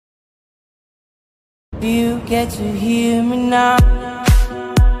you get to hear me now.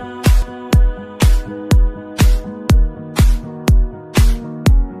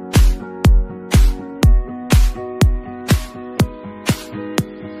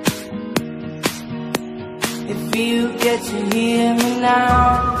 If you get to hear me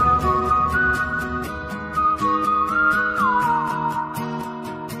now.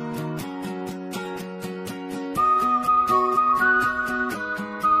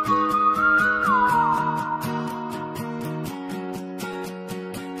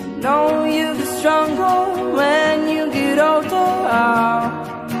 Know you get stronger when you get older.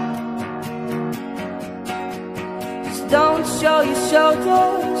 Just don't show your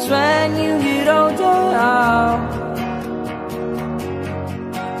shoulders when you get older.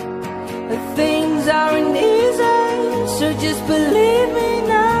 But things aren't easy, so just believe me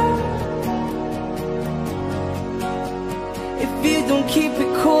now. If you don't keep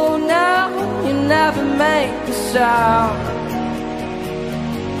it cool now, you never make a sound.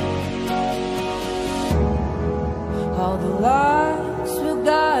 All the lights will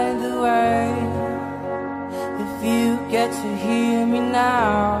guide the way. If you get to hear me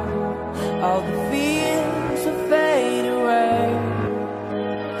now, all the fears will fade away.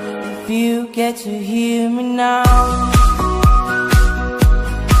 If you get to hear me now.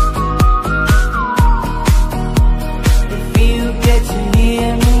 If you get to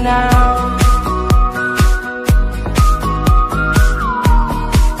hear me now.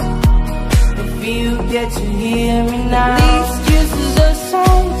 Get to hear me now. These excuses are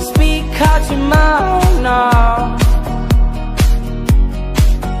songs, speak out your mind now.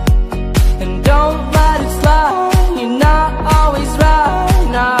 And don't let it slide, you're not always right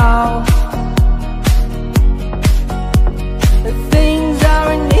now. The things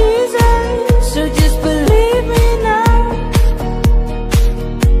aren't easy, so just believe me now.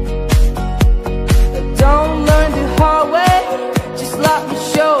 Don't learn the hard way, just let me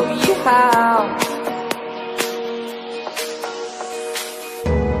show you how.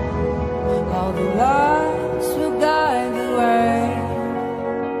 All the lights will guide the way.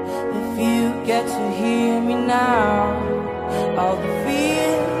 If you get to hear me now, all the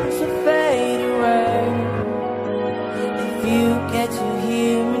fears will fade away. If you get to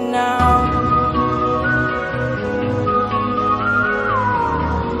hear me now.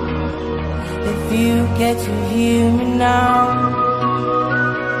 If you get to hear me now.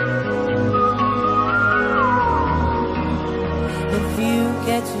 If you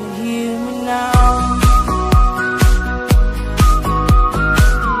get to hear me now.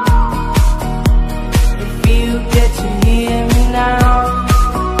 If you get to hear me now.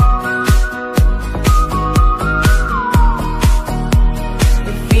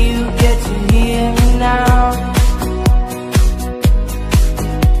 If you get to hear me now.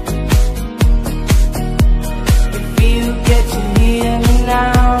 If you get to hear me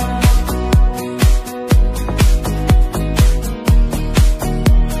now.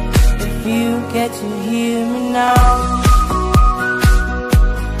 You get to hear me now.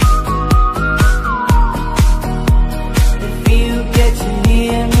 If you get to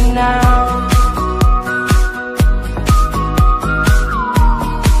hear me now.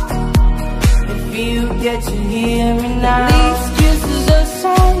 If you get to hear me now. These excuses are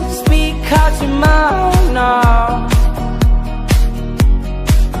songs, speak out your mind now.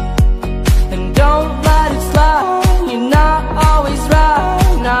 And don't let it slide, you're not always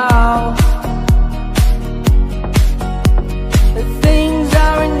right now. Things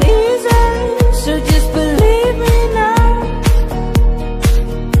aren't easy, so just believe me now.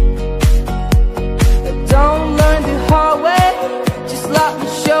 Don't learn the hard way, just let me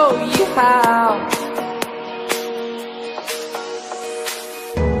show you how.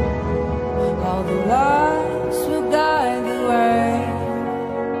 All the lights will guide the way.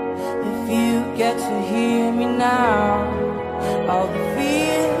 If you get to hear me now, all the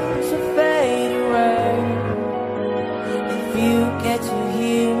fears will fade away. If you get to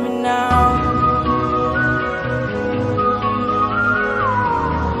hear me now.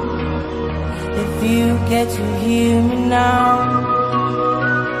 If you get to hear me now.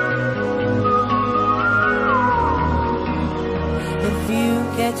 If you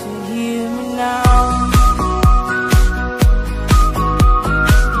get to